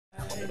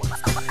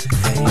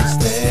Geen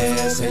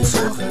stress, geen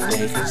zorgen,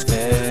 nee geen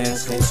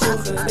stress. Geen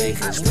zorgen, nee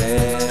geen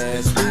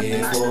stress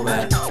meer voor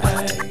mij.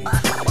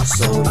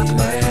 Zo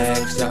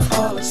relaxed, ja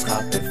alles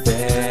gaat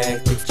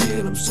perfect. Ik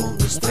chill hem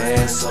zonder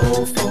stress,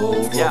 zo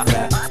vogelvrij.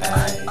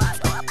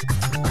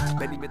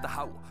 Ben niet met de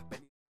houden.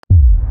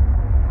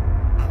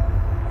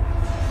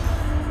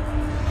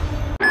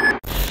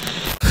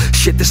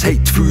 Shit is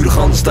heet, vurig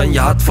anders dan je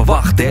had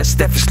verwacht, hè.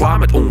 Stef is klaar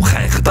met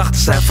ongein,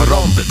 gedachten zijn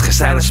veranderd.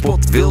 Geen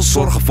spot wil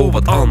zorgen voor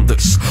wat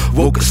anders.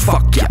 Woke as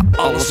fuck, ja,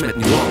 alles met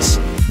nuance.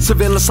 Ze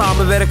willen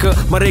samenwerken,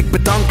 maar ik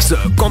bedank ze.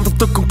 Kwam tot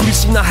de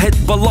conclusie na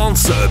het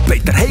balansen.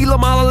 Beter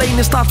helemaal alleen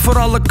in staat voor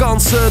alle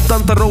kansen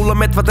dan te rollen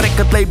met wat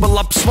record label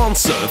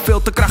abswansen.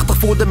 Veel te krachtig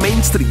voor de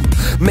mainstream.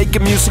 Making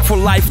music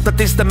for life, dat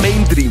is de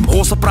main dream.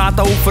 Hoor ze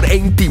praten over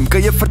één team.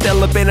 Kan je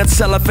vertellen, ben het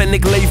zelf en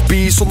ik leef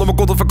B. Zonder mijn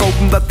kont te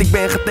verkopen dat ik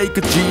ben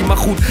getekend G. Maar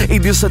goed,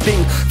 ieder zijn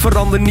ding.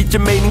 Verander niet je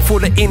mening voor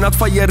de inhoud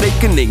van je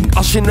rekening.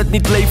 Als je het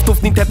niet leeft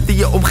of niet hebt in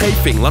je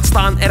omgeving. Laat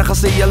staan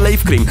ergens in je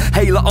leefkring.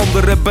 Hele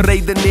andere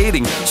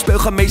beredenering. Speel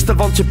meester,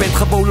 want je bent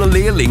gewoon een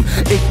leerling.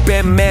 Ik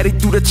ben married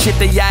to that shit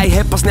en jij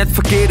hebt pas net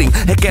verkering.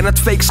 Herken het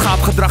fake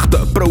schaapgedrag, de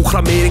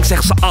programmering.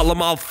 Zeg ze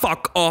allemaal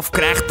fuck off,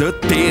 krijg de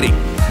tering.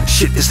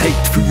 Shit is heet,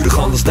 vurig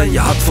anders dan je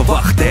had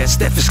verwacht, hè.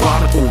 Stef is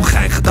klaar met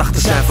ongein,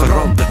 gedachten zijn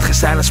veranderd.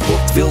 Geen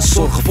spot wil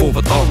zorgen voor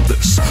wat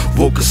anders.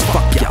 Woke as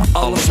fuck, ja,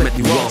 alles met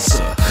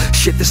nuance.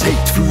 Shit is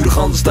heet, vurig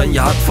anders dan je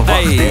had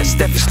verwacht, hè.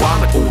 Stef is klaar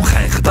met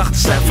ongein,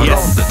 gedachten zijn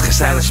veranderd.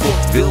 Geen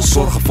spot wil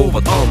zorgen voor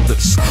wat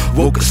anders.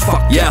 Woke as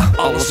fuck, ja,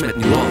 alles met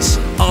nuance.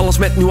 Alles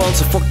met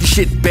nuance, fuck die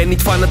shit, ben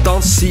niet van het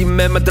dansen. Zie me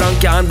met mijn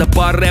drankje aan de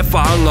bar even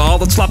hangen. Al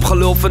dat slap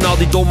gelul van al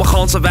die domme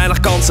ganzen, weinig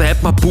kansen.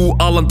 Heb maar boe,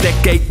 al een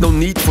decade, no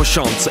niet voor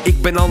chansen.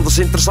 Ik ben anders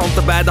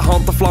interessanter bij de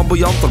hand en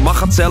flamboyanter. Mag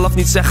het zelf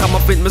niet zeggen, maar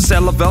vind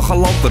mezelf wel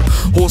galanter.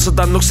 Hoor ze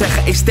dan nog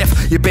zeggen, hey Stef,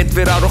 je bent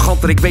weer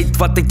arroganter. Ik weet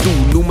wat ik doe,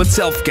 noem het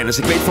zelfkennis,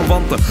 ik weet van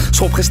wanten.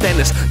 Schop geen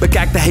stennis,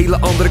 bekijk de hele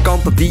andere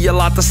kanten die je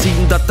laten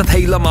zien dat het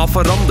helemaal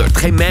verandert.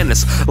 Geen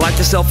manners, laat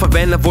jezelf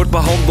verwennen, wordt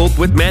behandeld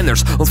with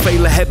manners. Want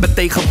velen hebben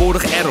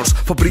tegenwoordig errors.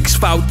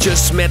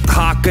 Fabrieksfoutjes met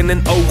haken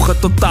en ogen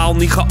totaal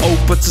niet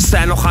geopend. Ze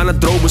zijn nog aan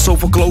het dromen,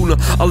 zoveel klonen.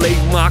 Alleen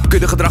maar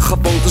kuddegedrag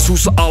gewoontes, hoe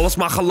ze alles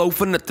maar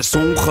geloven. Het is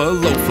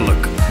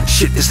ongelooflijk.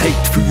 Shit is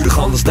heet, vurig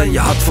anders dan je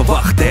had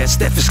verwacht, hè.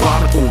 Stef is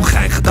klaar met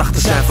ongein,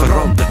 gedachten zijn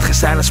veranderd.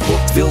 Geen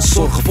spot wil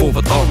zorgen voor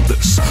wat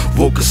anders.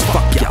 Woke as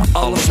fuck, ja,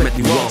 alles met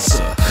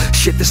nuance.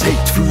 Shit is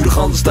heet, vurig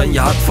anders dan je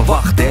had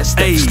verwacht, hè.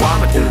 Stef is klaar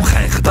met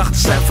ongein,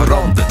 gedachten zijn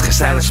veranderd.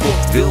 Geen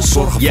spot wil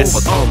zorgen voor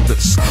wat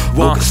anders.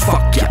 Woke as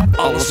fuck, ja,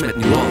 alles met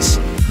nuance.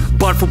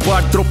 Bar voor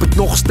bar drop ik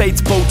nog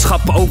steeds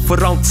boodschappen over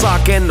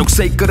randzaken en ook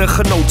zekere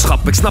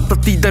genootschap. Ik snap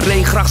dat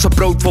iedereen graag zijn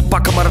brood wil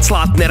pakken, maar het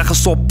slaat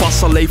nergens op.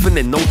 Passen leven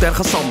in nood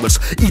ergens anders.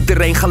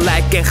 Iedereen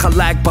gelijk en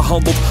gelijk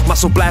behandeld, maar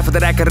zo blijven de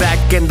rijken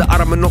rijk en de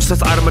armen nog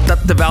steeds armer. Dat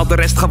terwijl de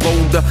rest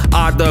gewoon de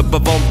aarde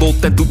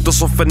bewandelt en doet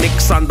alsof er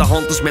niks aan de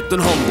hand is met hun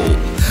handel.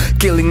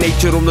 Killing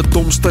nature om de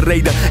domste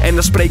reden en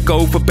dan spreken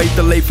over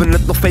beter leven.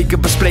 Het nog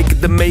faken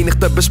bespreken, de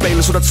menigte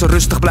bespelen, zodat ze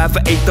rustig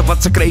blijven eten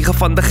wat ze kregen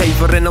van de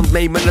gever en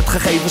ontnemen het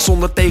gegeven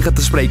zonder tegen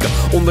te spreken.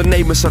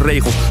 Ondernemers en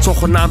regels,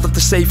 zogenaamd het te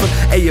zeven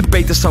en je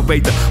beter zou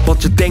weten.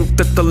 Want je denkt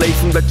het te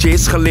leven omdat je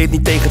is geleerd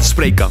niet tegen te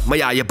spreken. Maar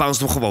ja, je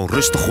bounced nog gewoon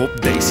rustig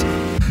op deze.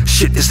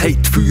 Shit is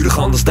heet, vurig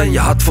anders dan je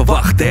had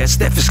verwacht, hè.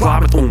 Stef is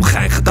klaar met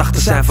ongein,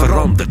 gedachten zijn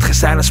veranderd.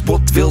 Geen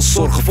spot wil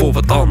zorgen voor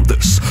wat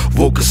anders.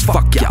 Woke as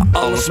fuck, ja,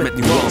 alles met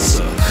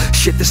nuance.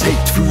 Shit is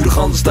heet, vurig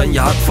anders dan je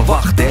had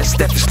verwacht, hè.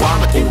 Stef is klaar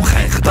met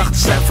ongein,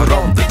 gedachten zijn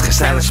veranderd.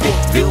 Geen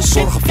spot wil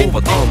zorgen voor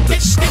wat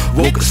anders.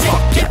 Woke as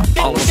fuck,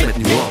 ja, alles met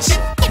nuance.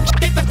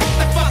 Get the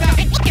fuck